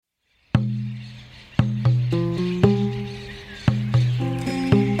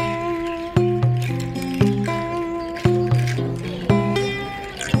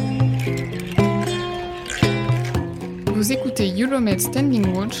Vous écoutez Euromed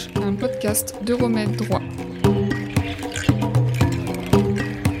Standing Watch, un podcast d'Euromed Droit.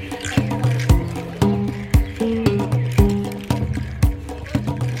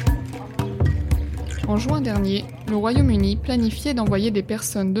 En juin dernier, le Royaume-Uni planifiait d'envoyer des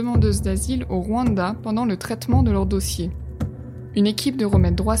personnes demandeuses d'asile au Rwanda pendant le traitement de leur dossier. Une équipe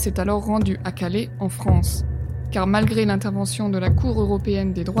d'Euromed Droit s'est alors rendue à Calais, en France, car malgré l'intervention de la Cour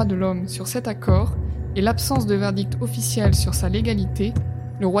européenne des droits de l'homme sur cet accord et l'absence de verdict officiel sur sa légalité,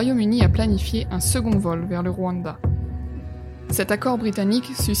 le Royaume-Uni a planifié un second vol vers le Rwanda. Cet accord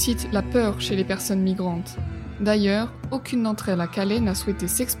britannique suscite la peur chez les personnes migrantes. D'ailleurs, aucune d'entre elles à Calais n'a souhaité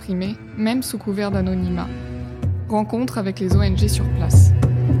s'exprimer, même sous couvert d'anonymat. Rencontre avec les ONG sur place.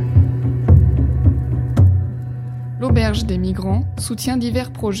 L'Auberge des migrants soutient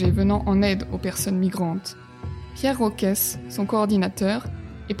divers projets venant en aide aux personnes migrantes. Pierre Roquès, son coordinateur,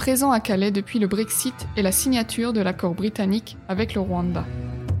 est présent à Calais depuis le Brexit et la signature de l'accord britannique avec le Rwanda.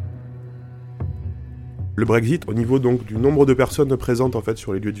 Le Brexit, au niveau donc du nombre de personnes présentes en fait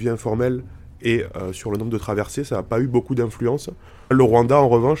sur les lieux de vie informels et sur le nombre de traversées, ça n'a pas eu beaucoup d'influence. Le Rwanda, en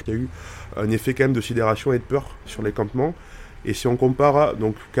revanche, il y a eu un effet quand même de sidération et de peur sur les campements. Et si on compare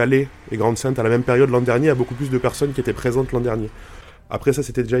donc Calais et Grande-Synthe à la même période l'an dernier, il y a beaucoup plus de personnes qui étaient présentes l'an dernier. Après ça,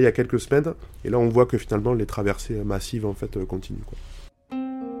 c'était déjà il y a quelques semaines, et là on voit que finalement les traversées massives en fait continuent, quoi.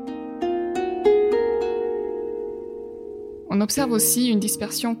 On observe aussi une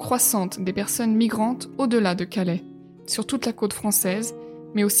dispersion croissante des personnes migrantes au-delà de Calais, sur toute la côte française,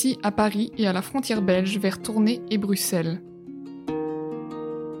 mais aussi à Paris et à la frontière belge vers Tournai et Bruxelles.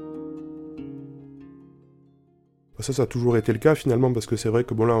 Ça a toujours été le cas finalement, parce que c'est vrai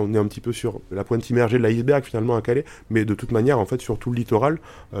que bon là on est un petit peu sur la pointe immergée de l'iceberg finalement à Calais, mais de toute manière en fait sur tout le littoral,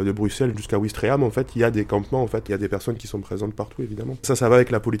 de Bruxelles jusqu'à Ouistreham en fait, il y a des campements en fait, il y a des personnes qui sont présentes partout évidemment. Ça va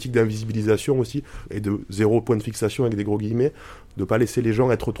avec la politique d'invisibilisation aussi, et de zéro point de fixation avec des gros guillemets, de pas laisser les gens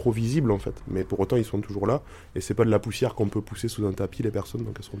être trop visibles en fait, mais pour autant ils sont toujours là, et c'est pas de la poussière qu'on peut pousser sous un tapis les personnes,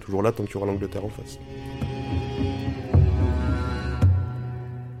 donc elles seront toujours là tant qu'il y aura l'Angleterre en face.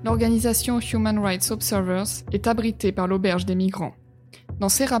 L'organisation Human Rights Observers est abritée par l'Auberge des migrants. Dans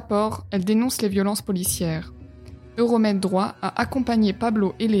ses rapports, elle dénonce les violences policières. Euromed Droit a accompagné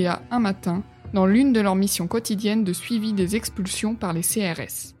Pablo et Léa un matin dans l'une de leurs missions quotidiennes de suivi des expulsions par les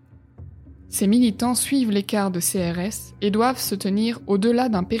CRS. Ces militants suivent les cars de CRS et doivent se tenir au-delà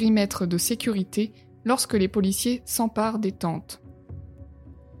d'un périmètre de sécurité lorsque les policiers s'emparent des tentes.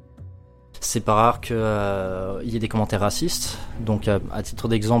 C'est pas rare qu'il y ait des commentaires racistes. Donc, à titre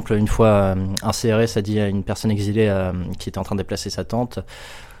d'exemple, une fois, un CRS a dit à une personne exilée qui était en train de déplacer sa tente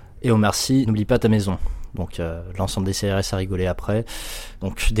 « Et oh merci, n'oublie pas ta maison ». Donc, l'ensemble des CRS a rigolé après.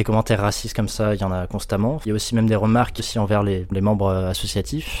 Donc, des commentaires racistes comme ça, il y en a constamment. Il y a aussi même des remarques aussi envers les membres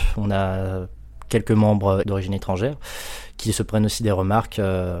associatifs. On a quelques membres d'origine étrangère qui se prennent aussi des remarques.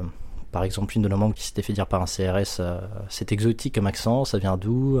 Par exemple, une de nos membres qui s'était fait dire par un CRS « C'est exotique comme accent, ça vient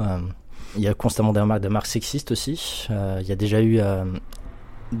d'où ?» Il y a constamment des remarques sexistes aussi. Il y a déjà eu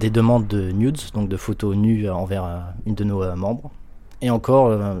des demandes de nudes, donc de photos nues envers une de nos membres. Et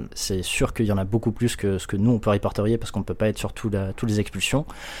encore, c'est sûr qu'il y en a beaucoup plus que ce que nous on peut répertorier, parce qu'on ne peut pas être sur toutes les expulsions.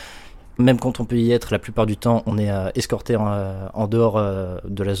 Même quand on peut y être, la plupart du temps, on est escorté en dehors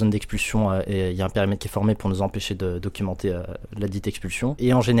de la zone d'expulsion, et il y a un périmètre qui est formé pour nous empêcher de documenter la dite expulsion.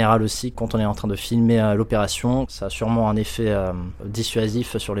 Et en général aussi, quand on est en train de filmer l'opération, ça a sûrement un effet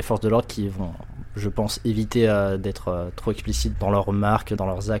dissuasif sur les forces de l'ordre qui vont, je pense, éviter d'être trop explicites dans leurs remarques, dans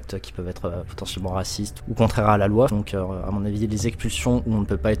leurs actes qui peuvent être potentiellement racistes ou contraires à la loi. Donc à mon avis, les expulsions où on ne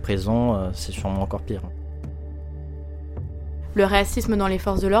peut pas être présent, c'est sûrement encore pire. Le racisme dans les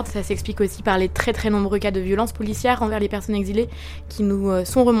forces de l'ordre, ça s'explique aussi par les très très nombreux cas de violences policières envers les personnes exilées qui nous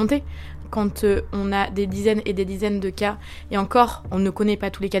sont remontés. Quand on a des dizaines et des dizaines de cas, et encore, on ne connaît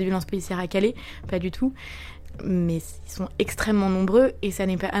pas tous les cas de violences policières à Calais, pas du tout, mais ils sont extrêmement nombreux et ça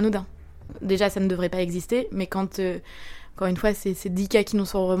n'est pas anodin. Déjà, ça ne devrait pas exister, mais quand, encore une fois, c'est 10 cas qui nous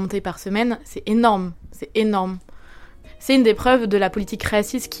sont remontés par semaine, c'est énorme, c'est énorme. C'est une des preuves de la politique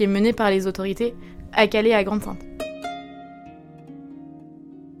raciste qui est menée par les autorités à Calais et à Grande-Synthe.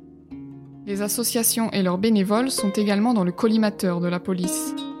 Les associations et leurs bénévoles sont également dans le collimateur de la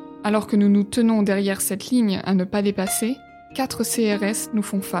police. Alors que nous nous tenons derrière cette ligne à ne pas dépasser, 4 CRS nous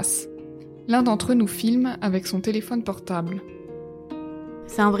font face. L'un d'entre eux nous filme avec son téléphone portable.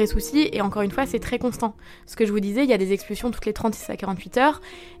 C'est un vrai souci, et encore une fois, c'est très constant. Ce que je vous disais, il y a des expulsions toutes les 36 à 48 heures,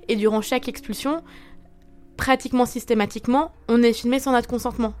 et durant chaque expulsion, pratiquement systématiquement, on est filmé sans notre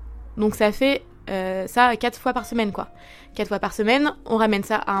consentement. Donc ça fait ça 4 fois par semaine, quoi. 4 fois par semaine, on ramène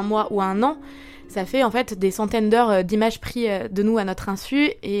ça à un mois ou à un an, ça fait en fait des centaines d'heures d'images prises de nous à notre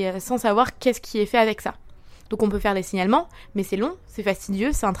insu, et sans savoir qu'est-ce qui est fait avec ça. Donc on peut faire des signalements, mais c'est long, c'est fastidieux,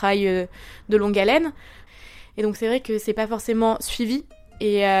 c'est un travail de longue haleine. Et donc c'est vrai que c'est pas forcément suivi,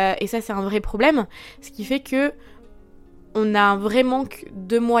 et ça c'est un vrai problème, ce qui fait que on a un vrai manque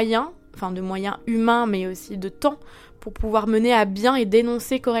de moyens humains, mais aussi de temps, pour pouvoir mener à bien et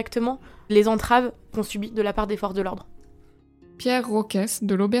dénoncer correctement les entraves qu'on subit de la part des forces de l'ordre. Pierre Roquès,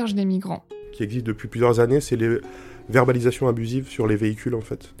 de l'Auberge des Migrants. Qui existe depuis plusieurs années, c'est les verbalisations abusives sur les véhicules en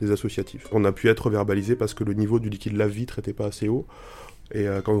fait, des associatifs. On a pu être verbalisé parce que le niveau du liquide lave-vitre n'était pas assez haut. Et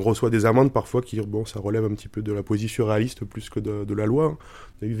quand on reçoit des amendes parfois ça relève un petit peu de la poésie surréaliste plus que de la loi.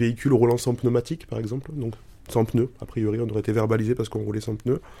 On a eu véhicules roulant sans pneumatique par exemple, donc sans pneus, a priori on aurait été verbalisé parce qu'on roulait sans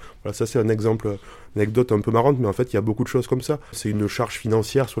pneus. Voilà, ça c'est un exemple, une anecdote un peu marrante, mais en fait il y a beaucoup de choses comme ça. C'est une charge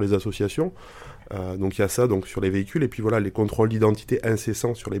financière sur les associations, donc il y a ça donc, sur les véhicules, et puis voilà, les contrôles d'identité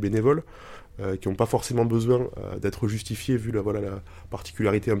incessants sur les bénévoles, qui n'ont pas forcément besoin d'être justifiés vu la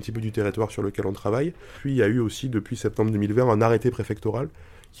particularité un petit peu du territoire sur lequel on travaille. Puis il y a eu aussi depuis septembre 2020 un arrêté préfectoral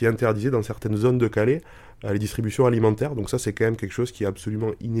qui interdisait dans certaines zones de Calais les distributions alimentaires. Donc ça c'est quand même quelque chose qui est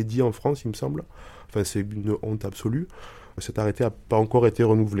absolument inédit en France, il me semble. Enfin c'est une honte absolue. Cet arrêté n'a pas encore été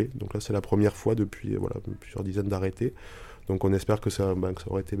renouvelé. Donc là c'est la première fois depuis plusieurs dizaines d'arrêtés. Donc on espère que ça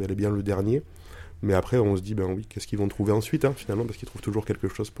aurait été bel et bien le dernier. Mais après on se dit oui, qu'est-ce qu'ils vont trouver ensuite finalement, parce qu'ils trouvent toujours quelque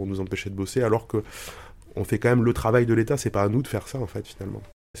chose pour nous empêcher de bosser, alors que on fait quand même le travail de l'État, c'est pas à nous de faire ça en fait finalement.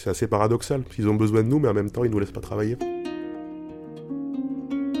 C'est assez paradoxal, parce qu'ils ont besoin de nous mais en même temps ils nous laissent pas travailler.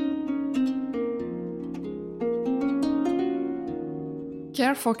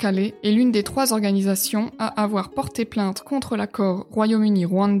 Care for Calais est l'une des 3 organisations à avoir porté plainte contre l'accord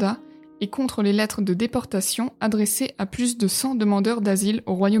Royaume-Uni-Rwanda et contre les lettres de déportation adressées à plus de 100 demandeurs d'asile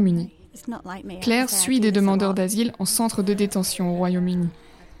au Royaume-Uni. Claire suit des demandeurs d'asile en centre de détention au Royaume-Uni.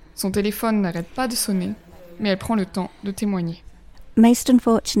 Son téléphone n'arrête pas de sonner, mais elle prend le temps de témoigner. Most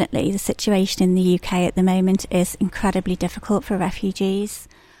unfortunately, the situation in the UK at the moment is incredibly difficult for refugees.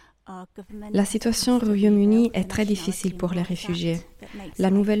 La situation au Royaume-Uni est très difficile pour les réfugiés. La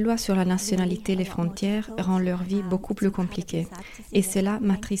nouvelle loi sur la nationalité et les frontières rend leur vie beaucoup plus compliquée, et cela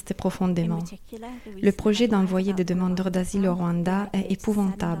m'attriste profondément. Le projet d'envoyer des demandeurs d'asile au Rwanda est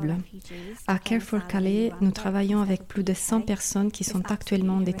épouvantable. À Care for Calais, nous travaillons avec plus de 100 personnes qui sont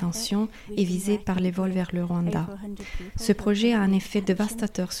actuellement en détention et visées par les vols vers le Rwanda. Ce projet a un effet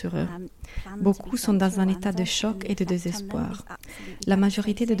dévastateur sur eux. Beaucoup sont dans un état de choc et de désespoir. La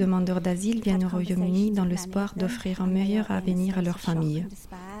majorité des demandeurs d'asile viennent au Royaume-Uni dans l'espoir d'offrir un meilleur avenir à leur famille.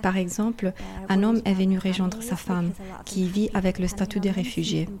 Par exemple, un homme est venu rejoindre sa femme, qui vit avec le statut de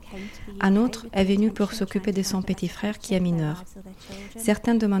réfugié. Un autre est venu pour s'occuper de son petit frère qui est mineur.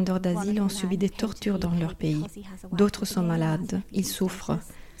 Certains demandeurs d'asile ont subi des tortures dans leur pays. D'autres sont malades, ils souffrent.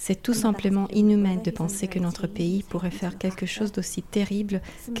 C'est tout simplement inhumain de penser que notre pays pourrait faire quelque chose d'aussi terrible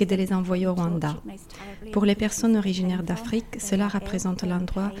que de les envoyer au Rwanda. Pour les personnes originaires d'Afrique, cela représente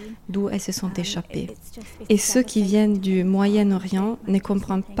l'endroit d'où elles se sont échappées. Et ceux qui viennent du Moyen-Orient ne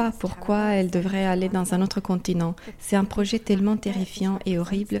comprennent pas pourquoi elles devraient aller dans un autre continent. C'est un projet tellement terrifiant et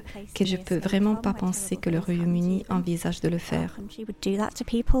horrible que je ne peux vraiment pas penser que le Royaume-Uni envisage de le faire.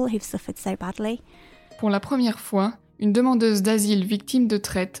 Pour la première fois, une demandeuse d'asile victime de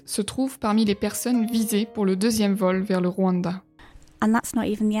traite se trouve parmi les personnes visées pour le 2e vol vers le Rwanda.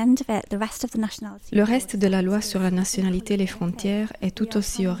 Le reste de la loi sur la nationalité et les frontières est tout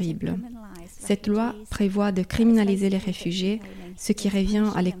aussi horrible. Cette loi prévoit de criminaliser les réfugiés, ce qui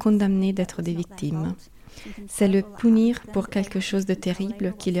revient à les condamner d'être des victimes. C'est le punir pour quelque chose de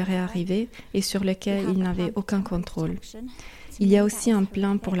terrible qui leur est arrivé et sur lequel ils n'avaient aucun contrôle. Il y a aussi un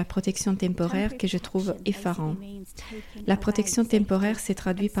plan pour la protection temporaire que je trouve effarant. La protection temporaire s'est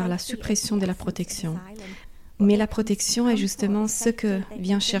traduite par la suppression de la protection. Mais la protection est justement ce que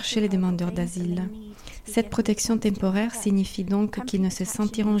viennent chercher les demandeurs d'asile. Cette protection temporaire signifie donc qu'ils ne se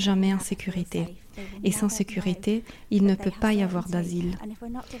sentiront jamais en sécurité. Et sans sécurité, il ne peut pas y avoir d'asile.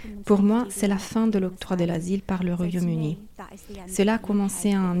 Pour moi, c'est la fin de l'octroi de l'asile par le Royaume-Uni. Cela a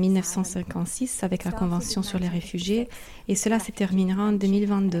commencé en 1956 avec la Convention sur les réfugiés et cela se terminera en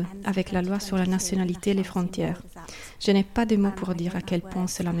 2022 avec la loi sur la nationalité et les frontières. Je n'ai pas de mots pour dire à quel point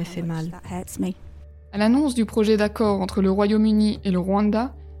cela me fait mal. À l'annonce du projet d'accord entre le Royaume-Uni et le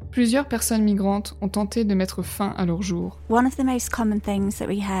Rwanda, plusieurs personnes migrantes ont tenté de mettre fin à leur jour.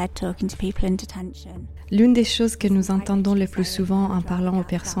 L'une des choses que nous entendons le plus souvent en parlant aux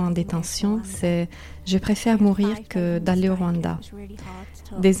personnes en détention, c'est « je préfère mourir que d'aller au Rwanda ».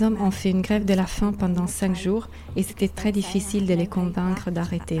 Des hommes ont fait une grève de la faim pendant 5 jours et c'était très difficile de les convaincre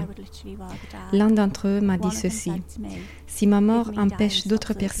d'arrêter. L'un d'entre eux m'a dit ceci: « Si ma mort empêche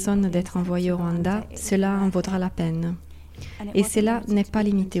d'autres personnes d'être envoyées au Rwanda, cela en vaudra la peine ». Et cela n'est pas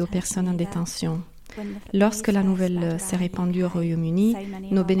limité aux personnes en détention. Lorsque la nouvelle s'est répandue au Royaume-Uni,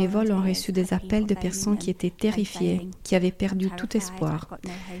 nos bénévoles ont reçu des appels de personnes qui étaient terrifiées, qui avaient perdu tout espoir.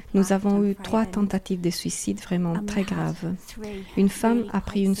 Nous avons eu 3 tentatives de suicide vraiment très graves. Une femme a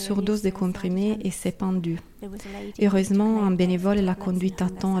pris une surdose de comprimés et s'est pendue. Heureusement, un bénévole l'a conduite à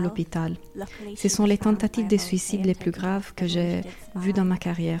temps à l'hôpital. Ce sont les tentatives de suicide les plus graves que j'ai vues dans ma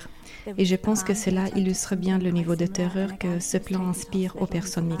carrière. Et je pense que cela illustre bien le niveau de terreur que ce plan inspire aux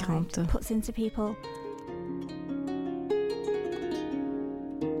personnes migrantes.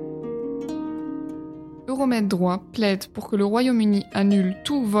 Euromed Droit plaide pour que le Royaume-Uni annule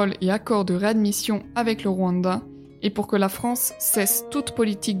tout vol et accord de réadmission avec le Rwanda et pour que la France cesse toute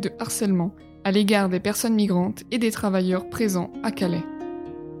politique de harcèlement à l'égard des personnes migrantes et des travailleurs présents à Calais.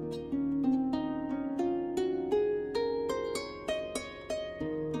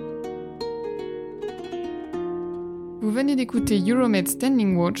 Vous venez d'écouter Euromed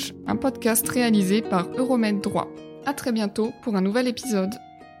Standing Watch, un podcast réalisé par Euromed Droit. À très bientôt pour un nouvel épisode.